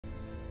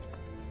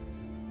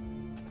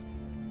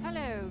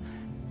Hello,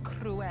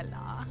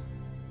 Cruella.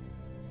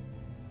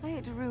 I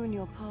hate to ruin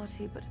your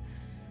party, but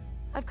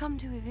I've come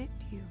to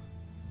evict you.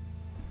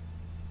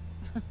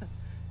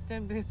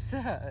 Don't be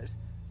absurd.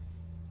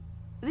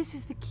 This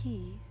is the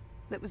key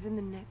that was in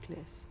the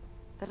necklace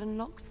that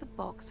unlocks the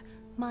box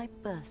my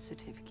birth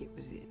certificate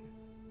was in.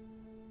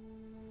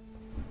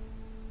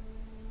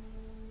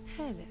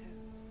 Hello,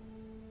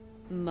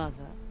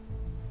 Mother.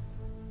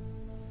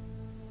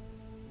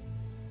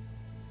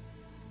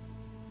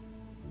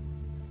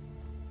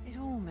 It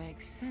all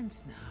makes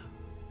sense now.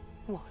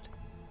 What?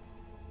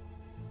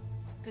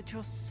 That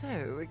you're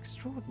so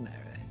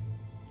extraordinary.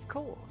 Of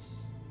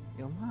course,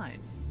 you're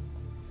mine.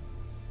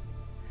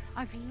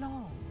 I've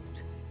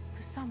longed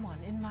for someone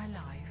in my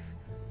life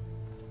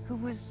who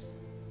was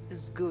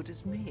as good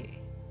as me.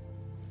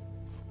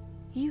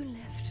 You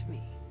left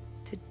me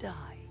to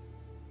die.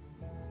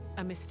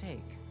 A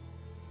mistake.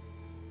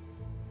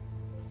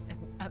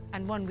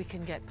 And one we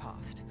can get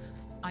past.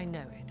 I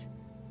know it.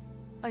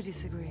 I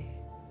disagree.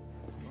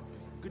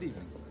 Good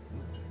evening.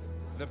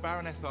 The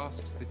Baroness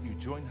asks that you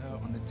join her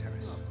on the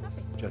terrace.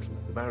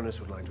 Gentlemen, the Baroness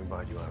would like to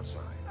invite you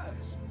outside.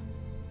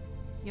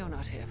 You're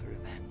not here for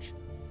revenge.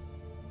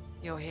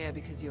 You're here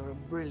because you're a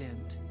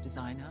brilliant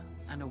designer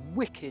and a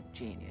wicked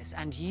genius,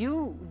 and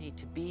you need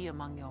to be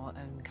among your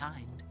own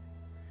kind.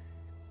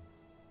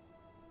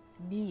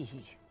 Me,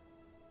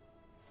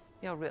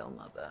 your real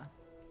mother,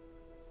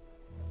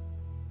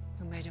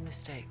 who made a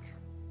mistake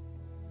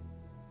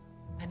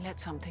and let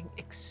something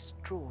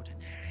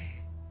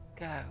extraordinary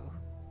go.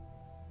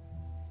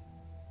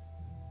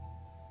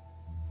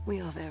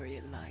 We are very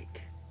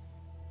alike,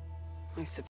 I suppose.